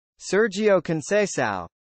Sérgio Conceição.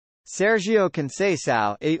 Sérgio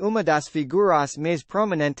Conceição é uma das figuras mais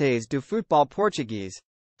prominentes do futebol português,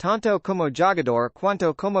 tanto como jogador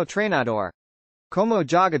quanto como treinador. Como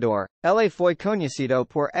jogador, ele foi conhecido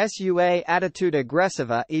por sua atitude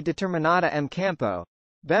agressiva e determinada em campo,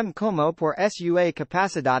 bem como por sua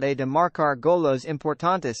capacidade de marcar gols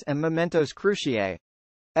importantes em momentos cruciais.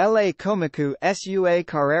 Ele começou sua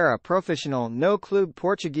carreira profissional no Clube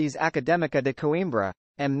Português Académica de Coimbra,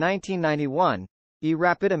 em 1991, e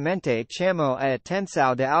rapidamente chamou a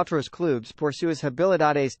atenção de outros clubes por suas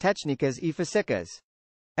habilidades técnicas e físicas.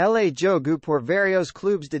 Ele jogou por vários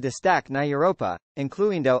clubes de destaque na Europa,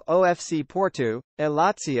 incluindo o FC Porto, a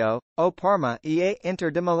Lazio, o Parma e a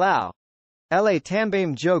Inter de Milão. Ele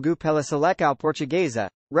também jogou pela seleção portuguesa,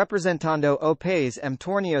 representando o país em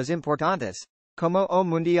torneios importantes, como o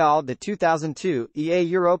Mundial de 2002 e a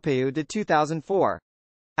Europeu de 2004.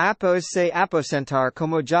 Após se aposentar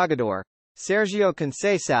como jogador, Sérgio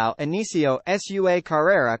Conceição iniciou sua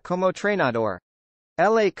carreira como treinador.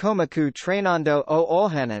 Ele começou treinando o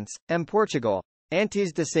Olhanense, em Portugal,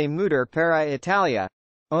 antes de se mudar para a Itália,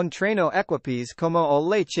 onde treinou equipes como o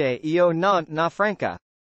Lecce e o Nantes na França.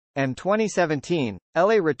 Em 2017,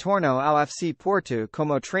 ele retornou ao FC Porto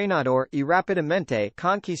como treinador e rapidamente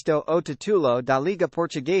conquistou o título da Liga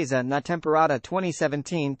Portuguesa na temporada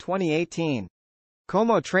 2017-2018.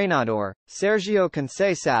 Como treinador, Sérgio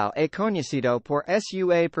Conceição é conhecido por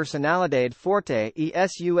sua personalidade forte e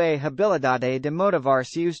sua habilidade de motivar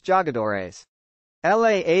seus jogadores.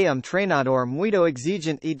 Ele é treinador muito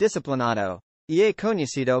exigente e disciplinado, e é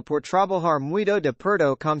conhecido por trabalhar muito de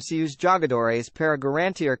perto com seus jogadores para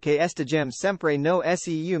garantir que estejam sempre no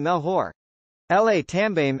seu melhor. Ele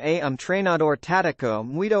também é treinador tático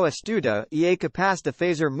muito astuto e é capaz de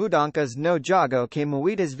fazer mudanças no jogo que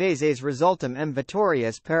muitas vezes resultam em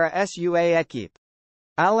vitórias para sua equipe.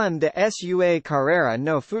 Além de sua carreira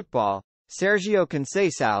no futebol, Sérgio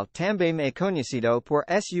Conceição também é conhecido por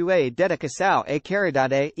sua dedicação à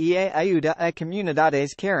caridade e a ajuda a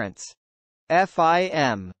comunidades carentes.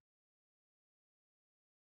 FIM